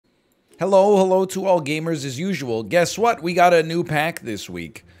Hello, hello to all gamers as usual. Guess what? We got a new pack this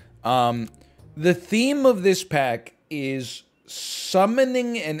week. The theme of this pack is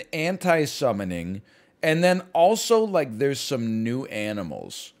summoning and anti-summoning, and then also, like, there's some new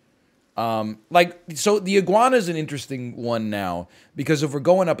animals. So the iguana is an interesting one now, because if we're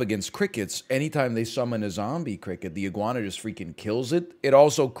going up against crickets, anytime they summon a zombie cricket, the iguana just freaking kills it. It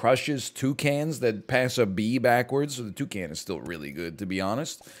also crushes toucans that pass a bee backwards, so the toucan is still really good, to be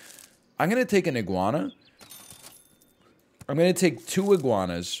honest. I'm going to take an iguana. I'm going to take 2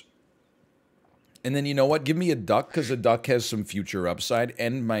 iguanas. And then, you know what? Give me a duck, because a duck has some future upside.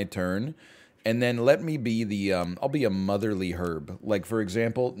 End my turn. And then let me be the, I'll be a motherly herb. Like, for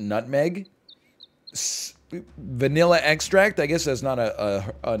example, nutmeg. Vanilla extract. I guess that's not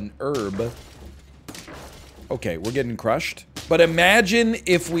an herb. Okay, we're getting crushed. But imagine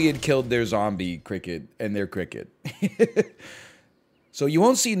if we had killed their zombie cricket and their cricket. So you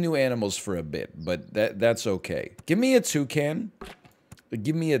won't see new animals for a bit, but that's okay. Give me a toucan.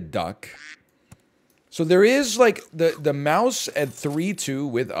 Give me a duck. So there is, like, the mouse at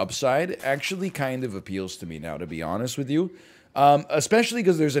 3-2 with upside actually kind of appeals to me now, to be honest with you. Especially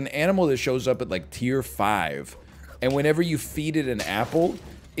because there's an animal that shows up at, like, tier 5. And whenever you feed it an apple,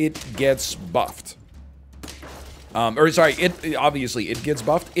 it gets buffed. Obviously, it gets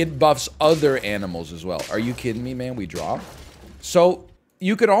buffed. It buffs other animals as well. Are you kidding me, man? We draw? So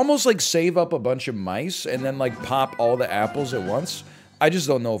you could almost, like, save up a bunch of mice and then, like, pop all the apples at once. I just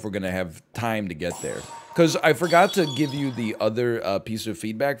don't know if we're going to have time to get there. Because I forgot to give you the other piece of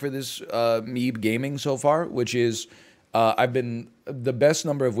feedback for this Meeb gaming so far, which is the best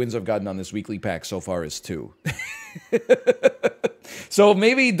number of wins I've gotten on this weekly pack so far is 2. So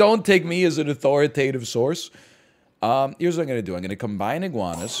maybe don't take me as an authoritative source. Here's what I'm going to do. I'm going to combine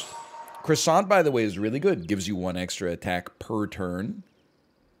iguanas. Croissant, by the way, is really good. Gives you 1 extra attack per turn.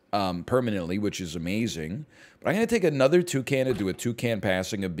 Permanently, which is amazing. But I'm going to take another toucan to do a toucan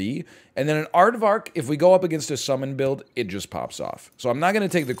passing a bee. And then an aardvark, if we go up against a summon build, it just pops off. So I'm not going to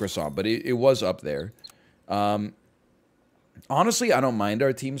take the croissant, but it was up there. Honestly, I don't mind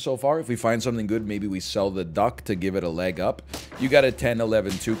our team so far. If we find something good, maybe we sell the duck to give it a leg up. You got a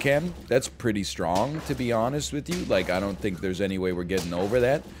 10-11 toucan. That's pretty strong, to be honest with you. Like, I don't think there's any way we're getting over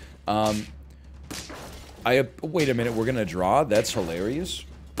that. Wait a minute, we're going to draw? That's hilarious.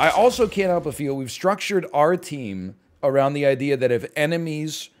 I also can't help but feel we've structured our team around the idea that if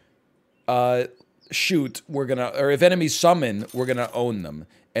enemies shoot, or if enemies summon, we're gonna own them.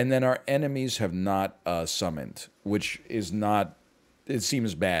 And then our enemies have not summoned, which is not, it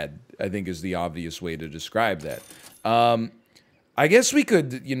seems bad, I think is the obvious way to describe that. I guess we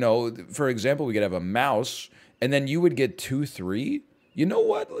could, you know, for example, we could have a mouse, and then you would get 2-3. You know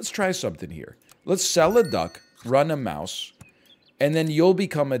what? Let's try something here. Let's sell a duck, run a mouse, and then you'll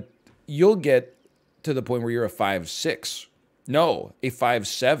get to the point where you're a 5-6. No, a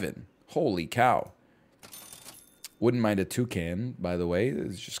 5-7. Holy cow. Wouldn't mind a toucan, by the way.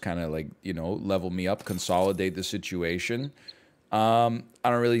 It's just kind of like, you know, level me up, consolidate the situation. I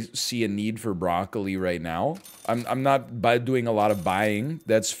don't really see a need for broccoli right now. I'm not doing a lot of buying.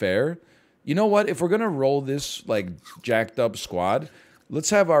 That's fair. You know what? If we're going to roll this, like, jacked up squad, let's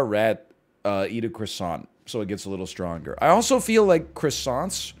have our rat eat a croissant, so it gets a little stronger. I also feel like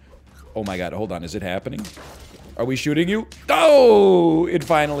croissants... Oh my god, hold on, is it happening? Are we shooting you? Oh! It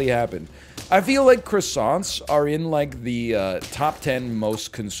finally happened. I feel like croissants are in, like, the top 10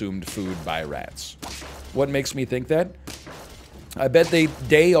 most consumed food by rats. What makes me think that? I bet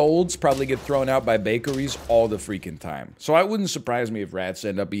day-olds probably get thrown out by bakeries all the freaking time. So it wouldn't surprise me if rats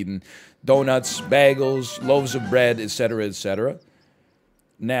end up eating donuts, bagels, loaves of bread, etc., etc.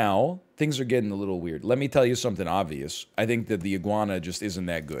 Now, things are getting a little weird. Let me tell you something obvious. I think that the iguana just isn't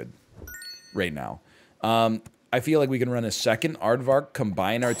that good right now. I feel like we can run a second aardvark,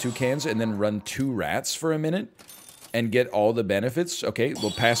 combine our toucans, and then run 2 rats for a minute and get all the benefits. Okay,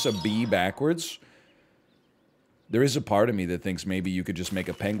 we'll pass a bee backwards. There is a part of me that thinks maybe you could just make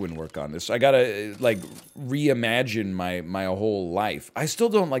a penguin work on this. I gotta, like, reimagine my whole life. I still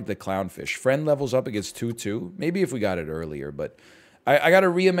don't like the clownfish. Friend levels up against 2-2. Maybe if we got it earlier, but... I gotta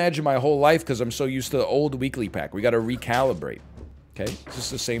reimagine my whole life because I'm so used to the old weekly pack. We gotta recalibrate. Okay, is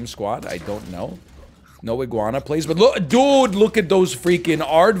this the same squad? I don't know. No iguana plays, but look, dude, look at those freaking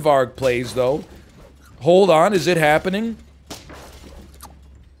aardvark plays, though. Hold on, is it happening?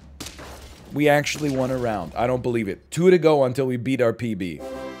 We actually won a round. I don't believe it. 2 to go until we beat our PB.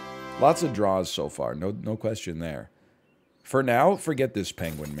 Lots of draws so far, no question there. For now, forget this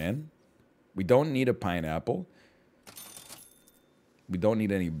penguin, man. We don't need a pineapple. We don't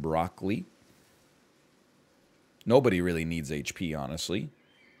need any broccoli. Nobody really needs HP, honestly.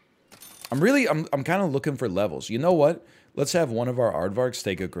 I'm kind of looking for levels. You know what? Let's have one of our aardvarks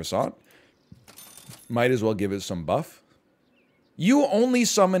take a croissant. Might as well give it some buff. You only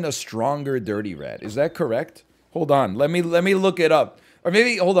summon a stronger dirty rat. Is that correct? Hold on. Let me look it up. Or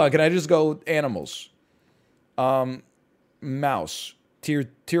maybe, hold on. Can I just go animals? Mouse. Tier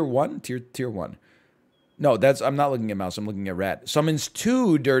 1? Tier 1. No, I'm not looking at mouse. I'm looking at rat. Summons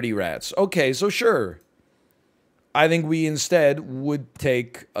 2 dirty rats. Okay, so sure. I think we instead would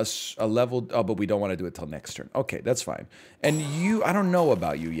take a level... Oh, but we don't want to do it till next turn. Okay, that's fine. And you... I don't know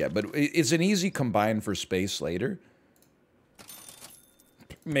about you yet, but it's an easy combine for space later.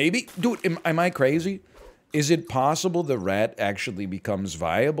 Maybe? Dude, am I crazy? Is it possible the rat actually becomes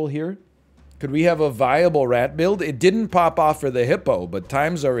viable here? Could we have a viable rat build? It didn't pop off for the hippo, but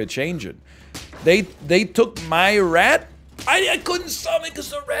times are a-changing. They took my rat? I couldn't summon because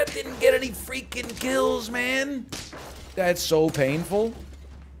the rat didn't get any freaking kills, man. That's so painful.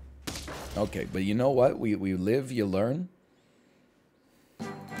 Okay, but you know what? We live, you learn.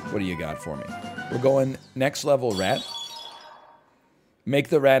 What do you got for me? We're going next level rat. Make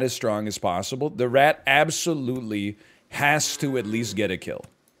the rat as strong as possible. The rat absolutely has to at least get a kill.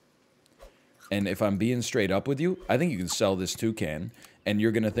 And if I'm being straight up with you, I think you can sell this toucan, and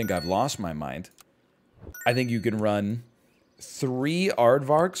you're going to think I've lost my mind. I think you can run 3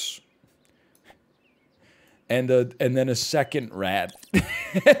 aardvarks and then a second rat.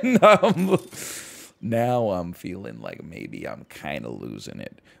 And now I'm feeling like maybe I'm kind of losing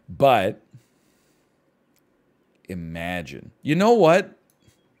it. But imagine. You know what?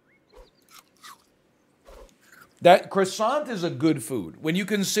 That croissant is a good food. When you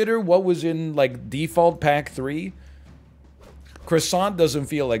consider what was in, like, default pack 3, croissant doesn't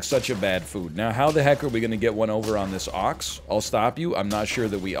feel like such a bad food. Now, how the heck are we going to get one over on this ox? I'll stop you. I'm not sure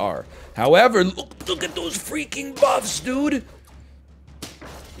that we are. However, look at those freaking buffs, dude.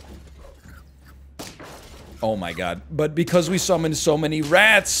 Oh my god. But because we summoned so many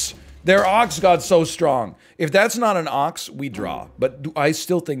rats, their ox got so strong. If that's not an ox, we draw. But I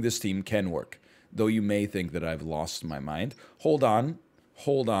still think this team can work. Though you may think that I've lost my mind. Hold on.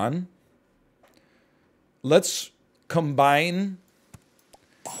 Hold on. Let's combine.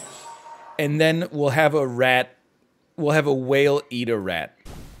 And then we'll have a rat. We'll have a whale eat a rat.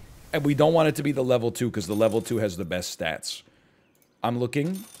 And we don't want it to be the level 2 because the level 2 has the best stats. I'm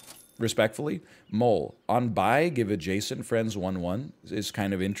looking, respectfully. Mole. On buy, give adjacent friends 1/1 is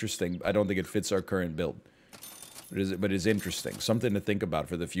kind of interesting. I don't think it fits our current build. But it's interesting. Something to think about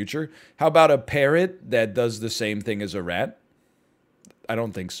for the future. How about a parrot that does the same thing as a rat? I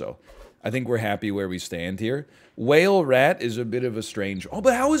don't think so. I think we're happy where we stand here. Whale rat is a bit of a strange... Oh,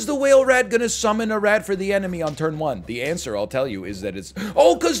 but how is the whale rat going to summon a rat for the enemy on turn 1? The answer, I'll tell you, is that it's...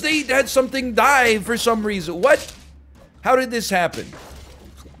 Oh, because they had something die for some reason. What? How did this happen?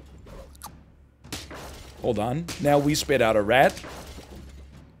 Hold on. Now we spit out a rat.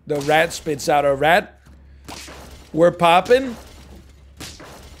 The rat spits out a rat. We're popping.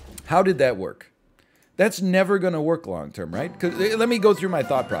 How did that work? That's never going to work long term, right? 'Cause, let me go through my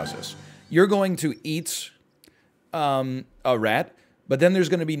thought process. You're going to eat a rat, but then there's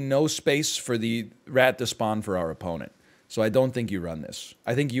going to be no space for the rat to spawn for our opponent. So I don't think you run this.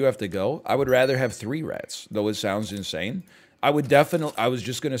 I think you have to go. I would rather have 3 rats, though it sounds insane. I would definitely... I was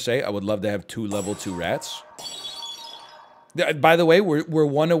just going to say I would love to have 2 level 2 rats. By the way, we're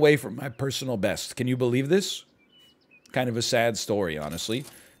 1 away from my personal best. Can you believe this? Kind of a sad story, honestly.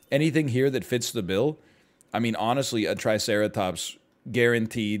 Anything here that fits the bill? I mean, honestly, a Triceratops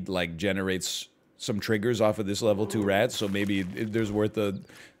guaranteed, like, generates some triggers off of this level 2 rat, so maybe there's worth a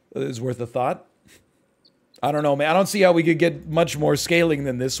thought. I don't know, man. I don't see how we could get much more scaling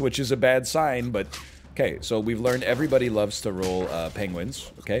than this, which is a bad sign, but... Okay, so we've learned everybody loves to roll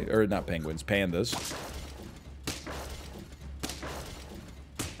penguins, okay? Or not penguins, pandas.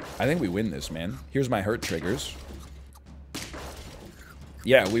 I think we win this, man. Here's my hurt triggers.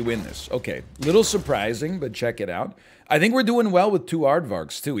 Yeah, we win this. Okay. Little surprising, but check it out. I think we're doing well with 2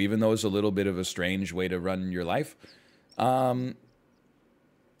 aardvarks, too, even though it's a little bit of a strange way to run your life. I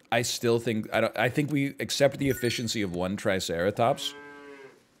still think... I think we accept the efficiency of 1 Triceratops.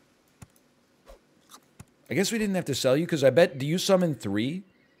 I guess we didn't have to sell you, because I bet... Do you summon 3?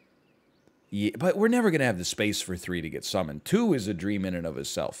 Yeah, but we're never going to have the space for 3 to get summoned. 2 is a dream in and of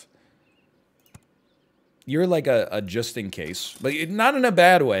itself. You're like a just in case. But not in a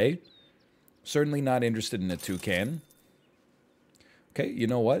bad way. Certainly not interested in a toucan. Okay, you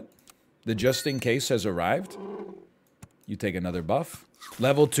know what? The just in case has arrived. You take another buff.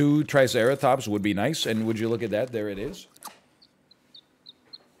 Level 2 Triceratops would be nice. And would you look at that? There it is.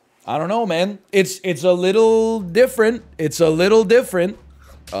 I don't know, man. It's a little different. It's a little different.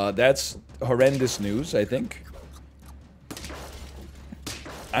 That's horrendous news, I think.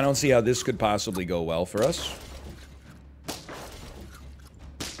 I don't see how this could possibly go well for us.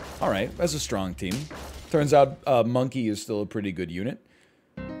 Alright, that's a strong team. Turns out Monkey is still a pretty good unit.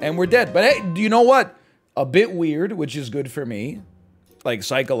 And we're dead. But hey, do you know what? A bit weird, which is good for me. Like,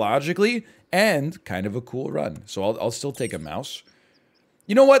 psychologically. And kind of a cool run. So I'll still take a mouse.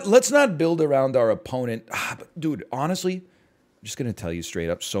 You know what? Let's not build around our opponent. But dude, honestly, I'm just going to tell you straight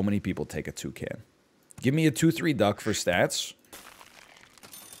up. So many people take a toucan. Give me a 2-3 duck for stats.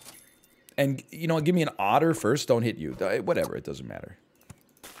 And, you know, give me an otter first. Don't hit you. Whatever. It doesn't matter.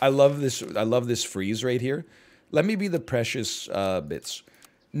 I love this freeze right here. Let me be the precious bits.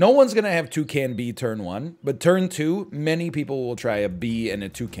 No one's going to have toucan B turn 1. But turn 2, many people will try a B and a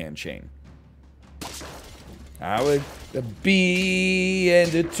toucan chain. I would a bee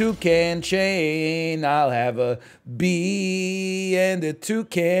and a toucan chain. I'll have a bee and a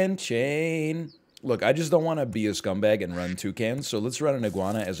toucan chain. Look, I just don't want to be a scumbag and run toucans, so let's run an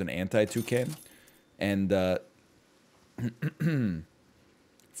iguana as an anti-toucan. And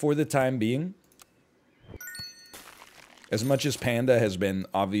for the time being, as much as panda has been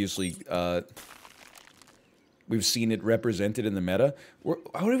obviously we've seen it represented in the meta. What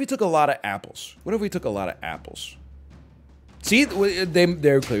if we took a lot of apples? What if we took a lot of apples? See,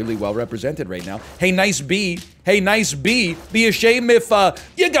 they're clearly well represented right now. Hey, nice bee. Hey, nice bee. Be a shame if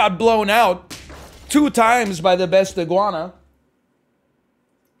you got blown out 2 times by the best iguana.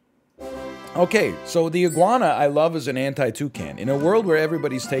 Okay, so the iguana I love as an anti-toucan. In a world where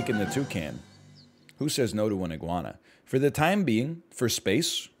everybody's taking the toucan, who says no to an iguana? For the time being, for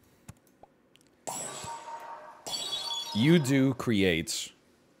space, you do create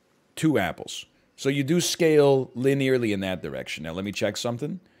 2 apples. So you do scale linearly in that direction. Now let me check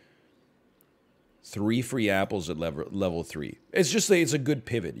something. 3 free apples at level 3. It's just it's a good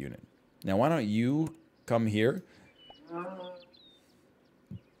pivot unit. Now why don't you come here?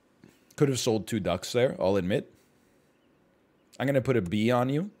 Could have sold 2 ducks there, I'll admit. I'm going to put a bee on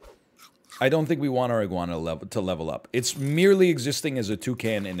you. I don't think we want our iguana to level up. It's merely existing as a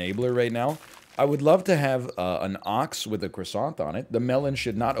toucan enabler right now. I would love to have an ox with a croissant on it. The melon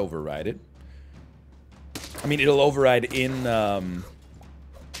should not override it. I mean, it'll override in...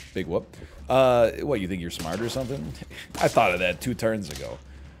 big whoop. What, you think you're smart or something? I thought of that 2 turns ago.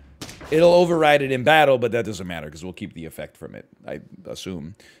 It'll override it in battle, but that doesn't matter because we'll keep the effect from it, I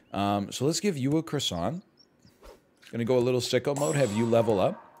assume. So let's give you a croissant. Gonna go a little sicko mode, have you level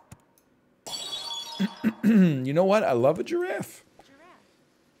up. You know what? I love a giraffe.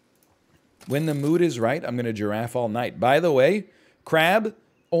 When the mood is right, I'm going to giraffe all night. By the way, crab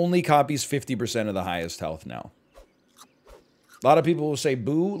only copies 50% of the highest health now. A lot of people will say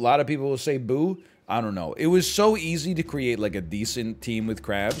boo. A lot of people will say boo. I don't know. It was so easy to create like a decent team with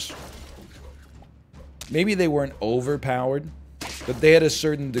crabs. Maybe they weren't overpowered, but they had a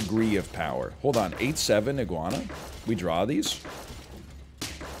certain degree of power. Hold on. 8-7 iguana. We draw these.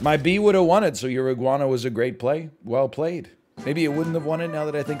 My bee would have won it, so your iguana was a great play. Well played. Maybe it wouldn't have won it now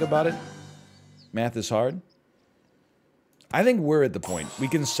that I think about it. Math is hard. I think we're at the point. We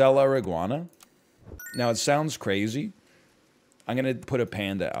can sell our iguana. Now, it sounds crazy. I'm going to put a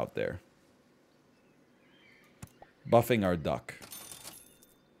panda out there. Buffing our duck.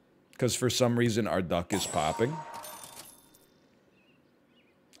 Because for some reason, our duck is popping.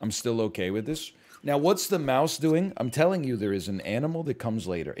 I'm still okay with this. Now, what's the mouse doing? I'm telling you, there is an animal that comes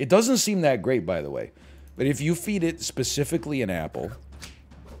later. It doesn't seem that great, by the way. But if you feed it specifically an apple,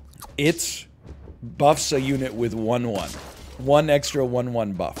 it buffs a unit with 1-1. 1 extra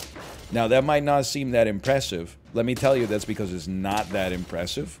 1-1 buff. Now, that might not seem that impressive. Let me tell you, that's because it's not that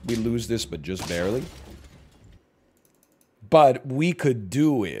impressive. We lose this, but just barely. But we could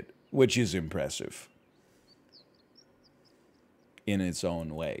do it, which is impressive. In its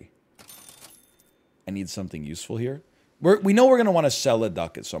own way. I need something useful here. We know we're going to want to sell a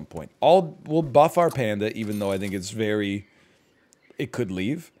duck at some point. We'll buff our panda, even though I think it's very... It could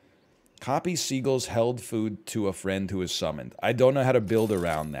leave. Copy seagulls held food to a friend who is summoned. I don't know how to build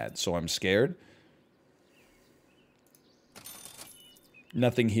around that, so I'm scared.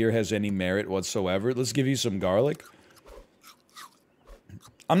 Nothing here has any merit whatsoever. Let's give you some garlic.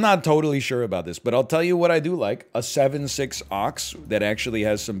 I'm not totally sure about this, but I'll tell you what I do like. A 7-6 ox that actually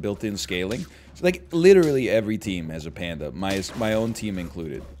has some built-in scaling. So like, literally every team has a panda. My own team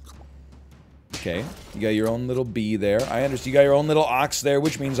included. Okay, you got your own little bee there. I understand. You got your own little ox there,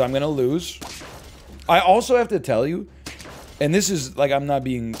 which means I'm going to lose. I also have to tell you, and this is like I'm not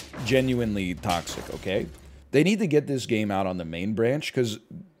being genuinely toxic, okay? They need to get this game out on the main branch because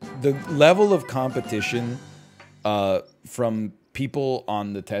the level of competition from people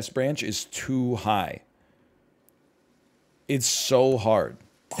on the test branch is too high. It's so hard.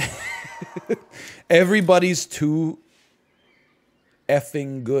 Everybody's too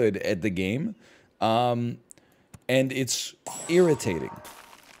effing good at the game. And it's irritating.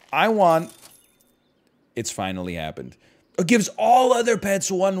 It's finally happened. It gives all other pets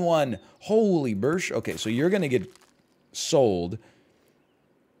 1/1. Holy bursh. Okay, so you're going to get sold.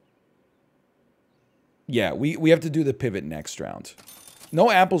 Yeah, we have to do the pivot next round. No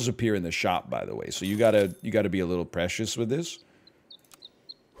apples appear in the shop, by the way, so you gotta be a little precious with this.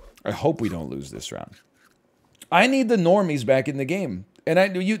 I hope we don't lose this round. I need the normies back in the game.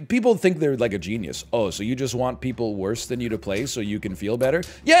 And people think they're like a genius. Oh, so you just want people worse than you to play so you can feel better?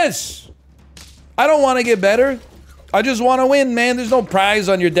 Yes! I don't want to get better. I just want to win, man. There's no prize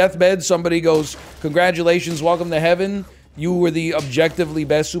on your deathbed. Somebody goes, congratulations, welcome to heaven. You were the objectively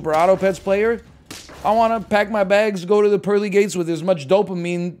best Super Auto Pets player. I want to pack my bags, go to the pearly gates with as much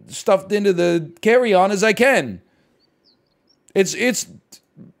dopamine stuffed into the carry-on as I can. It's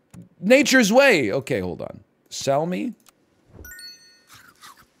nature's way. Okay, hold on. Sell me?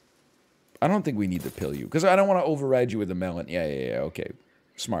 I don't think we need to pill you, because I don't want to override you with a melon. Yeah, okay.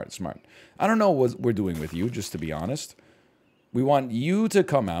 Smart. I don't know what we're doing with you, just to be honest. We want you to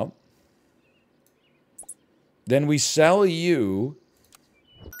come out. Then we sell you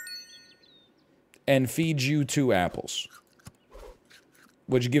and feed you 2 apples.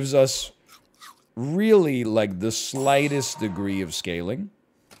 Which gives us really, like, the slightest degree of scaling.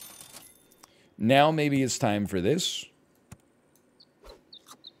 Now maybe it's time for this.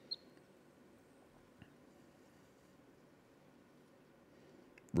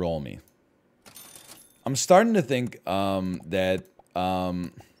 Roll me. I'm starting to think that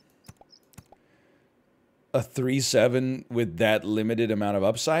a 3-7 with that limited amount of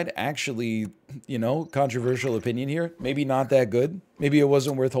upside actually, you know, controversial opinion here, maybe not that good. Maybe it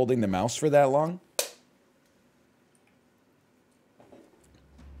wasn't worth holding the mouse for that long.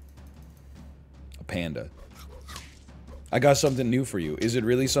 A panda. I got something new for you. Is it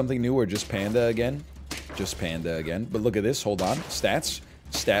really something new or just panda again? Just panda again. But look at this. Hold on. Stats.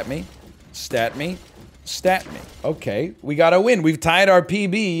 Stat me. Stat me. Stat me. Okay. We got a win. We've tied our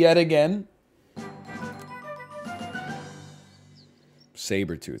PB yet again.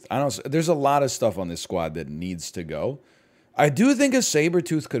 Sabertooth. I don't. There's a lot of stuff on this squad that needs to go. I do think a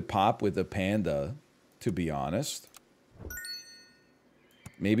Sabertooth could pop with a panda, to be honest.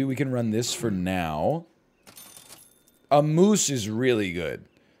 Maybe we can run this for now. A moose is really good.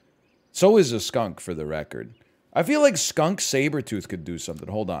 So is a skunk, for the record. I feel like skunk Sabertooth could do something.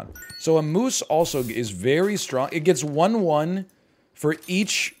 Hold on. So a moose also is very strong. It gets 1/1 for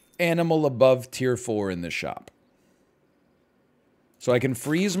each animal above tier 4 in the shop. So I can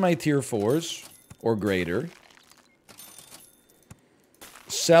freeze my tier 4s or greater.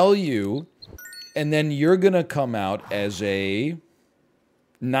 Sell you. And then you're going to come out as a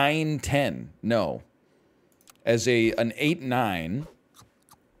 9-10. No. As an 8-9.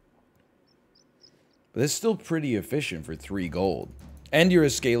 But that's still pretty efficient for 3 gold. And you're a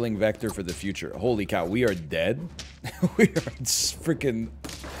scaling vector for the future. Holy cow, we are dead. We are freaking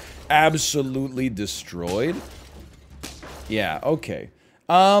absolutely destroyed. Yeah, okay.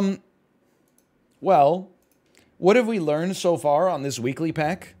 Well, what have we learned so far on this weekly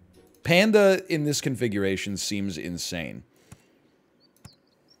pack? Panda in this configuration seems insane.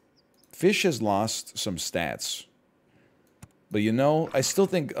 Fish has lost some stats. But you know, I still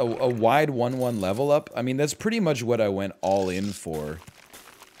think a wide 1/1 level up, I mean, that's pretty much what I went all in for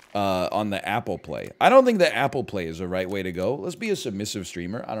on the Apple play. I don't think the Apple play is the right way to go. Let's be a submissive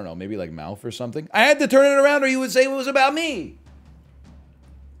streamer. I don't know, maybe like Mouth or something. I had to turn it around or you would say it was about me.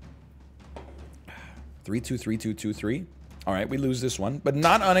 3-2, 3-2, 2-3. All right, we lose this one, but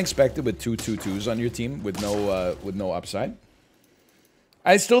not unexpected with 2 2-2s on your team with no upside.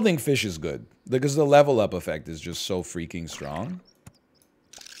 I still think Fish is good because the level up effect is just so freaking strong.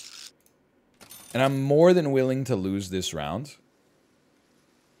 And I'm more than willing to lose this round.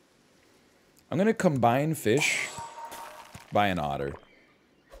 I'm going to combine Fish by an Otter.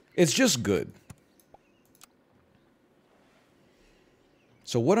 It's just good.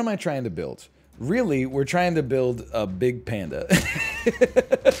 So what am I trying to build? Really, we're trying to build a big panda.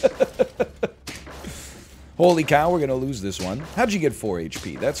 Holy cow, we're going to lose this one. How'd you get 4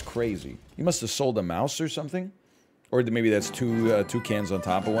 HP? That's crazy. You must have sold a mouse or something. Or maybe that's two cans on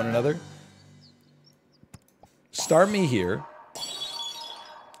top of one another. Start me here.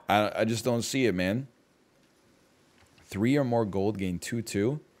 I just don't see it, man. 3 or more gold, gain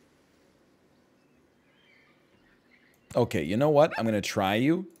 2-2. Okay, you know what? I'm going to try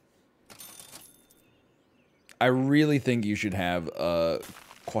you. I really think you should have a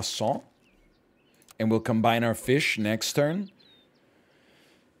croissant. And we'll combine our fish next turn.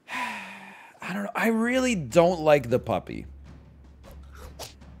 I don't know. I really don't like the puppy.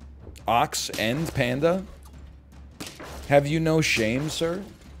 Ox and panda? Have you no shame, sir?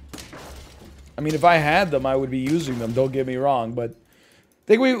 I mean, if I had them, I would be using them. Don't get me wrong, but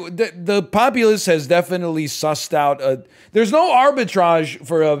I think the populace has definitely sussed out a... There's no arbitrage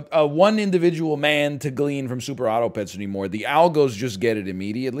for a one individual man to glean from Super Auto Pets anymore. The algos just get it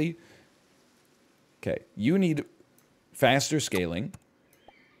immediately. Okay, you need faster scaling.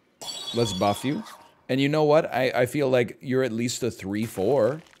 Let's buff you. And you know what? I feel like you're at least a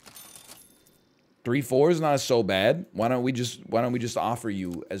 3-4. 3-4 is not so bad. Why don't we just offer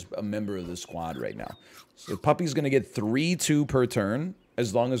you as a member of the squad right now? So the puppy's gonna get 3-2 per turn,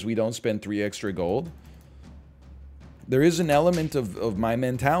 as long as we don't spend 3 extra gold. There is an element of my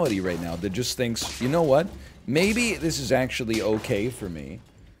mentality right now that just thinks, you know what? Maybe this is actually okay for me.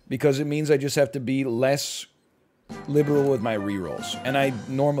 Because it means I just have to be less liberal with my rerolls. And I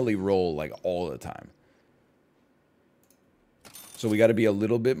normally roll, like, all the time. So we got to be a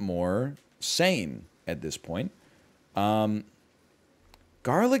little bit more sane at this point. Garlic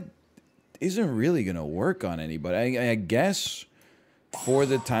isn't really going to work on anybody. I guess for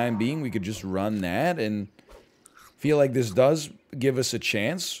the time being, we could just run that and feel like this does give us a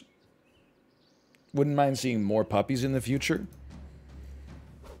chance. Wouldn't mind seeing more puppies in the future.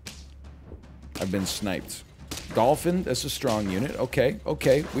 I've been sniped. Dolphin, that's a strong unit. Okay,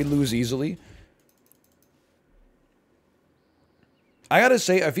 okay. We lose easily. I gotta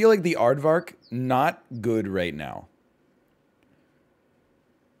say, I feel like the Aardvark, not good right now.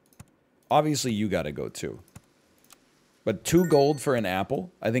 Obviously, you gotta go too. But 2 gold for an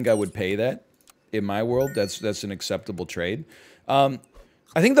apple, I think I would pay that. In my world, that's an acceptable trade. I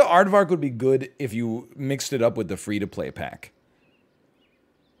think the Aardvark would be good if you mixed it up with the free-to-play pack.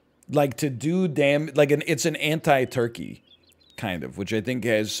 Like, to do like, it's an anti-turkey, kind of, which I think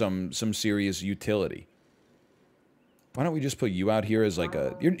has some serious utility. Why don't we just put you out here as, like,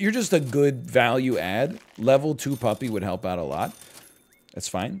 you're just a good value add. Level 2 puppy would help out a lot. That's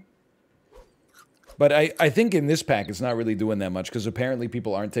fine. But I think in this pack, it's not really doing that much, because apparently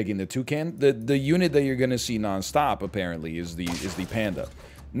people aren't taking the toucan. The unit that you're going to see non-stop, apparently, is the panda.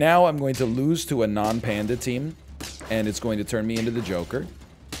 Now I'm going to lose to a non-panda team, and it's going to turn me into the Joker.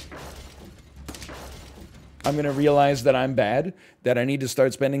 I'm going to realize that I'm bad, that I need to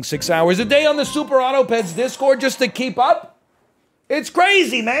start spending 6 hours a day on the Super Auto Pets Discord just to keep up. It's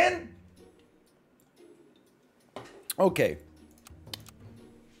crazy, man. Okay.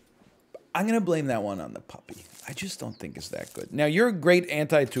 I'm going to blame that one on the puppy. I just don't think it's that good. Now, you're a great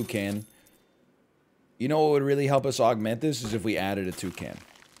anti-toucan. You know what would really help us augment this is if we added a toucan.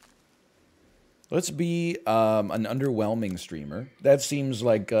 Let's be an underwhelming streamer. That seems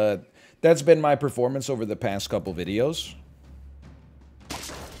like... that's been my performance over the past couple videos.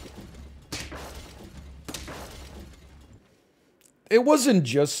 It wasn't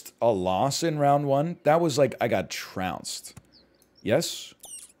just a loss in round 1. That was like, I got trounced. Yes?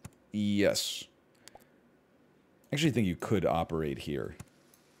 Yes. I actually think you could operate here.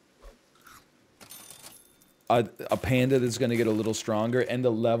 A panda that's going to get a little stronger, and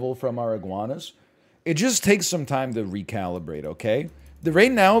the level from our iguanas. It just takes some time to recalibrate, okay?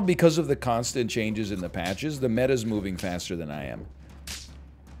 Right now, because of the constant changes in the patches, the meta's moving faster than I am.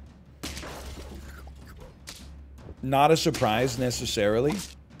 Not a surprise, necessarily.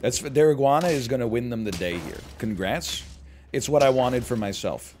 Their iguana is going to win them the day here. Congrats. It's what I wanted for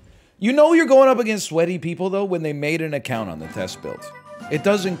myself. You know you're going up against sweaty people, though, when they made an account on the test build. It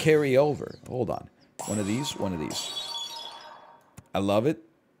doesn't carry over. Hold on. One of these, one of these. I love it.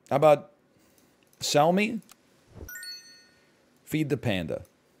 How about... sell me? Feed the panda.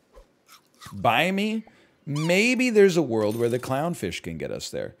 Buy me? Maybe there's a world where the clownfish can get us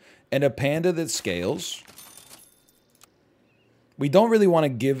there. And a panda that scales. We don't really want to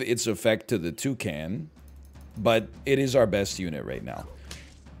give its effect to the toucan, but it is our best unit right now.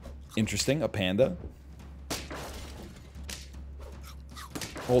 Interesting, a panda.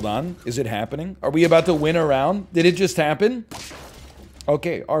 Hold on, is it happening? Are we about to win a round? Did it just happen?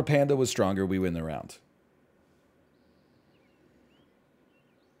 Okay, our panda was stronger, we win the round.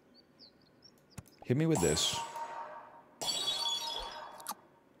 Hit me with this.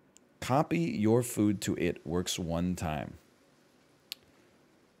 Copy your food to it. Works 1 time.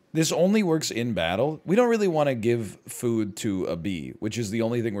 This only works in battle. We don't really want to give food to a bee, which is the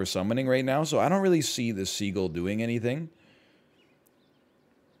only thing we're summoning right now, so I don't really see the seagull doing anything.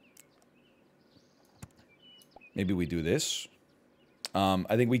 Maybe we do this.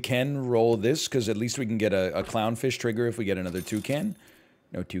 I think we can roll this, because at least we can get a clownfish trigger if we get another toucan.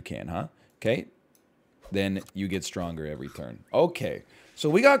 No toucan, huh? Okay. Then you get stronger every turn. Okay. So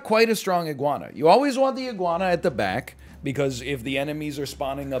we got quite a strong iguana. You always want the iguana at the back, because if the enemies are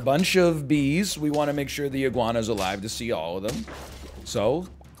spawning a bunch of bees, we want to make sure the iguana's alive to see all of them. So,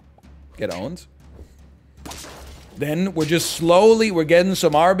 get owned. Then we're just slowly, we're getting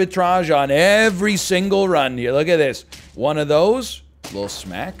some arbitrage on every single run here. Look at this. One of those, little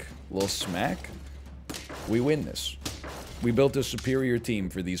smack, little smack. We win this. We built a superior team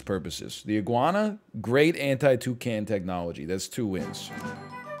for these purposes. The iguana, great anti-toucan technology. That's 2 wins.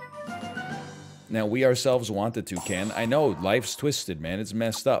 Now, we ourselves want the toucan. I know, life's twisted, man. It's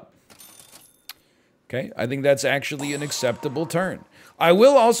messed up. Okay, I think that's actually an acceptable turn. I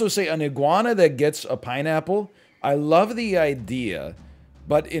will also say an iguana that gets a pineapple, I love the idea,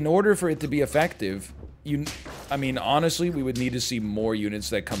 but in order for it to be effective, I mean, honestly, we would need to see more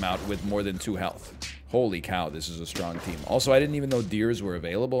units that come out with more than 2 health. Holy cow, this is a strong team. Also, I didn't even know deers were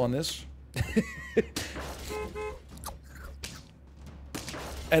available on this.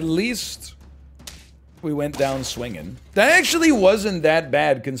 At least we went down swinging. That actually wasn't that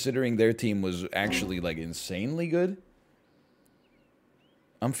bad, considering their team was actually, like, insanely good.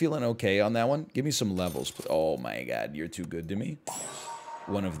 I'm feeling okay on that one. Give me some levels. Oh my god, you're too good to me.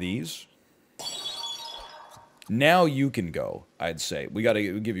 One of these. Now you can go, I'd say. We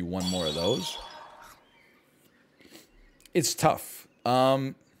gotta give you one more of those. It's tough.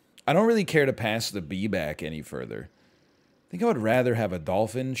 I don't really care to pass the bee back any further. I think I would rather have a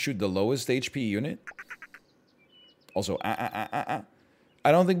dolphin shoot the lowest HP unit. Also, I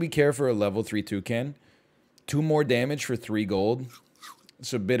don't think we care for a level 3 toucan. 2 more damage for 3 gold.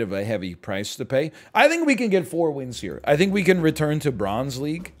 It's a bit of a heavy price to pay. I think we can get 4 wins here. I think we can return to Bronze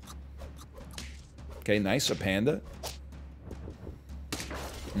League. Okay, nice. A panda.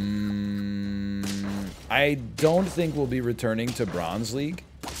 I don't think we'll be returning to Bronze League.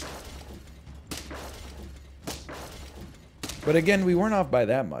 But again, we weren't off by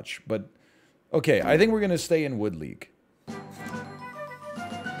that much. But, okay, I think we're going to stay in Wood League.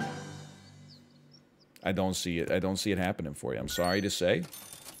 I don't see it. I don't see it happening for you. I'm sorry to say.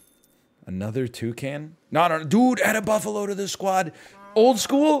 Another toucan? No, dude, add a buffalo to the squad. Old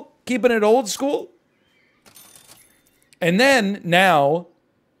school? Keeping it old school? And then, now...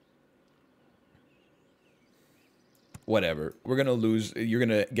 Whatever. We're going to lose. You're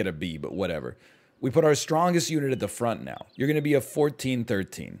going to get a B, but whatever. We put our strongest unit at the front now. You're going to be a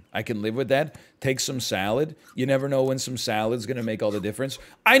 14-13. I can live with that. Take some salad. You never know when some salad's going to make all the difference.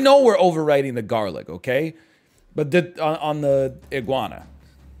 I know we're overriding the garlic, okay? But on the iguana.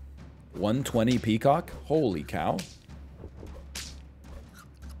 120 peacock? Holy cow.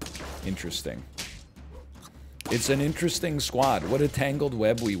 Interesting. It's an interesting squad. What a tangled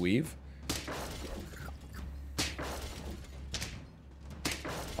web we weave.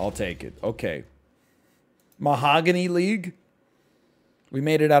 I'll take it. Okay. Mahogany League. We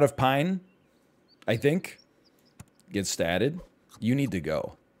made it out of pine, I think. Get statted. You need to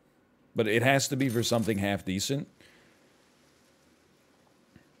go. But it has to be for something half decent.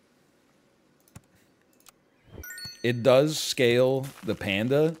 It does scale the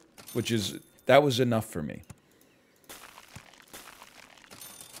panda, which is... That was enough for me.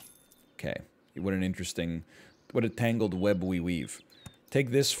 Okay. What an interesting... What a tangled web we weave.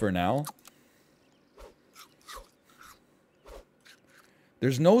 Take this for now.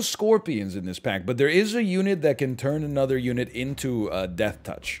 There's no scorpions in this pack, but there is a unit that can turn another unit into a death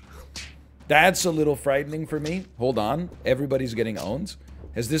touch. That's a little frightening for me. Hold on. Everybody's getting owned.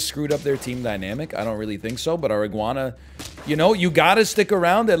 Has this screwed up their team dynamic? I don't really think so, but our iguana... You know, you gotta stick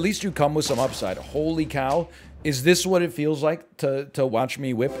around. At least you come with some upside. Holy cow. Is this what it feels like to watch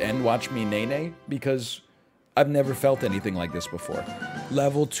me whip and watch me nay-nay? Because I've never felt anything like this before.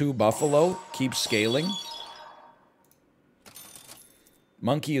 Level 2 buffalo. Keep scaling.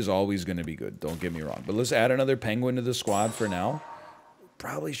 Monkey is always going to be good, don't get me wrong. But let's add another penguin to the squad for now.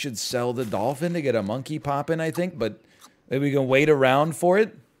 Probably should sell the dolphin to get a monkey poppin', I think. But maybe we can wait around for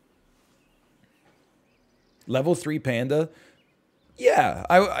it. Level 3 panda. Yeah,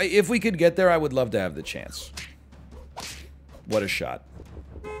 if we could get there, I would love to have the chance. What a shot.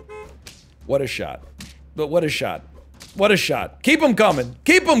 What a shot. But what a shot. What a shot. Keep them coming.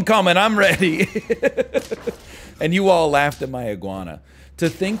 Keep them coming. I'm ready. And you all laughed at my iguana. To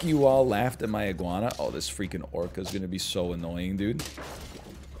think you all laughed at my iguana. Oh, this freaking orca is going to be so annoying, dude.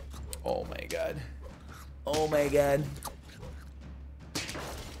 Oh, my God. Oh, my God.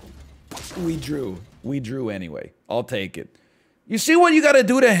 We drew. We drew anyway. I'll take it. You see what you got to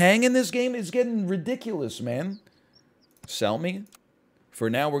do to hang in this game? It's getting ridiculous, man. Sell me. For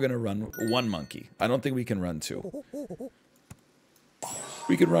now, we're going to run 1 monkey. I don't think we can run 2.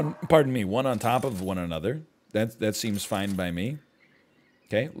 We could run, pardon me, 1 on top of one another. That seems fine by me.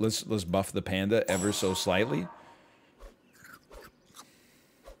 Okay, let's buff the panda ever so slightly.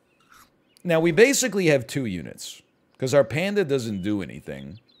 Now, we basically have 2 units. Because our panda doesn't do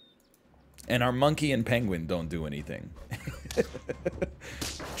anything. And our monkey and penguin don't do anything.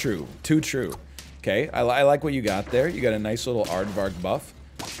 True. Too true. Okay, I like what you got there. You got a nice little aardvark buff.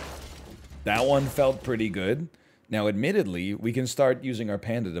 That one felt pretty good. Now, admittedly, we can start using our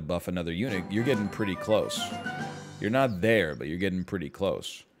panda to buff another unit. You're getting pretty close. You're not there, but you're getting pretty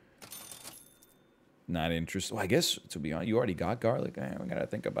close. Not interested. Well, I guess, to be honest, you already got garlic. I gotta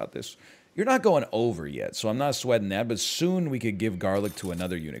think about this. You're not going over yet, so I'm not sweating that, but soon we could give garlic to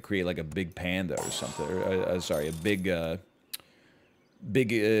another unit. Create like a big panda or something. Or, sorry, a big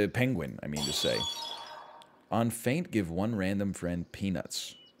penguin, I mean to say. On feint, give 1 random friend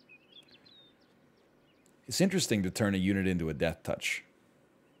peanuts. It's interesting to turn a unit into a death touch.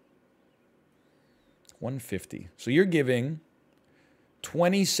 150. So you're giving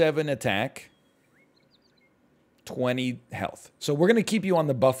 27 attack, 20 health. So we're going to keep you on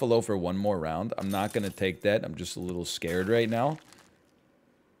the buffalo for 1 more round. I'm not going to take that. I'm just a little scared right now.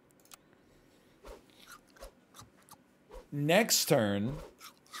 Next turn,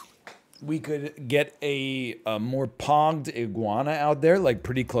 we could get a more pogged iguana out there, like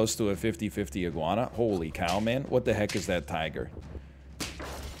pretty close to a 50-50 iguana. Holy cow, man. What the heck is that tiger?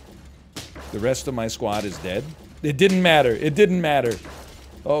 The rest of my squad is dead. It didn't matter. It didn't matter.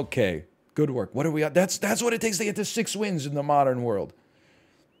 Okay. Good work. What are we at? That's what it takes to get to 6 wins in the modern world.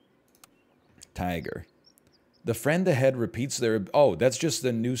 Tiger. The friend ahead repeats their... Oh, that's just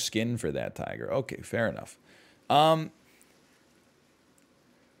the new skin for that tiger. Okay, fair enough. Am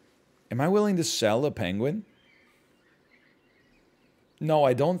I willing to sell a penguin? No,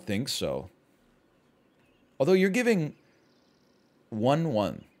 I don't think so. Although you're giving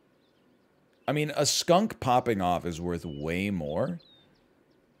 1-1. I mean, a skunk popping off is worth way more.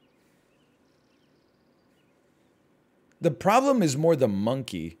 The problem is more the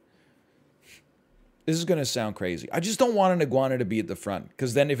monkey. This is going to sound crazy. I just don't want an iguana to be at the front.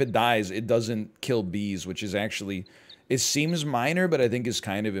 Because then if it dies, it doesn't kill bees, which is actually... It seems minor, but I think is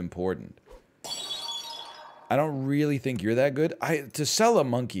kind of important. I don't really think you're that good. To sell a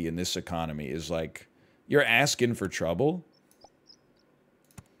monkey in this economy is like... You're asking for trouble.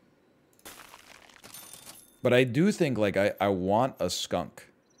 But I do think, like, I want a skunk.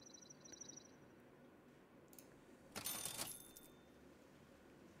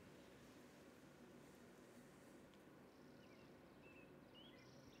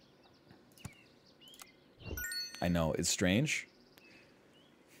 I know, it's strange.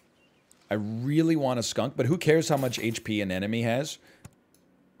 I really want a skunk, but who cares how much HP an enemy has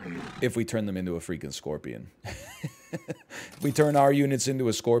if we turn them into a freaking scorpion? If we turn our units into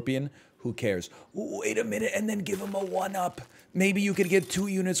a scorpion, who cares? Ooh, wait a minute, and then give them a 1-up. Maybe you could get 2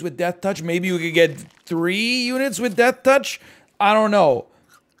 units with Death Touch. Maybe you could get 3 units with Death Touch. I don't know.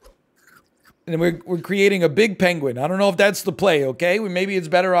 And we're creating a big penguin. I don't know if that's the play, okay? Maybe it's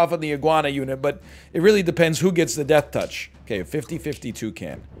better off on the iguana unit, but it really depends who gets the Death Touch. Okay, 50-50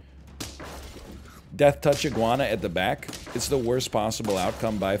 toucan. Death Touch iguana at the back. It's the worst possible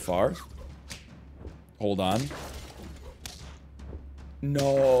outcome by far. Hold on.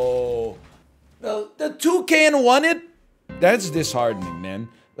 No. The toucan won it? That's disheartening, man.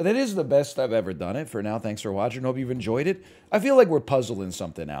 But it is the best I've ever done it. For now, thanks for watching. Hope you've enjoyed it. I feel like we're puzzling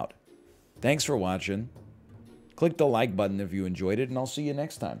something out. Thanks for watching. Click the like button if you enjoyed it, and I'll see you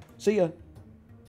next time. See ya.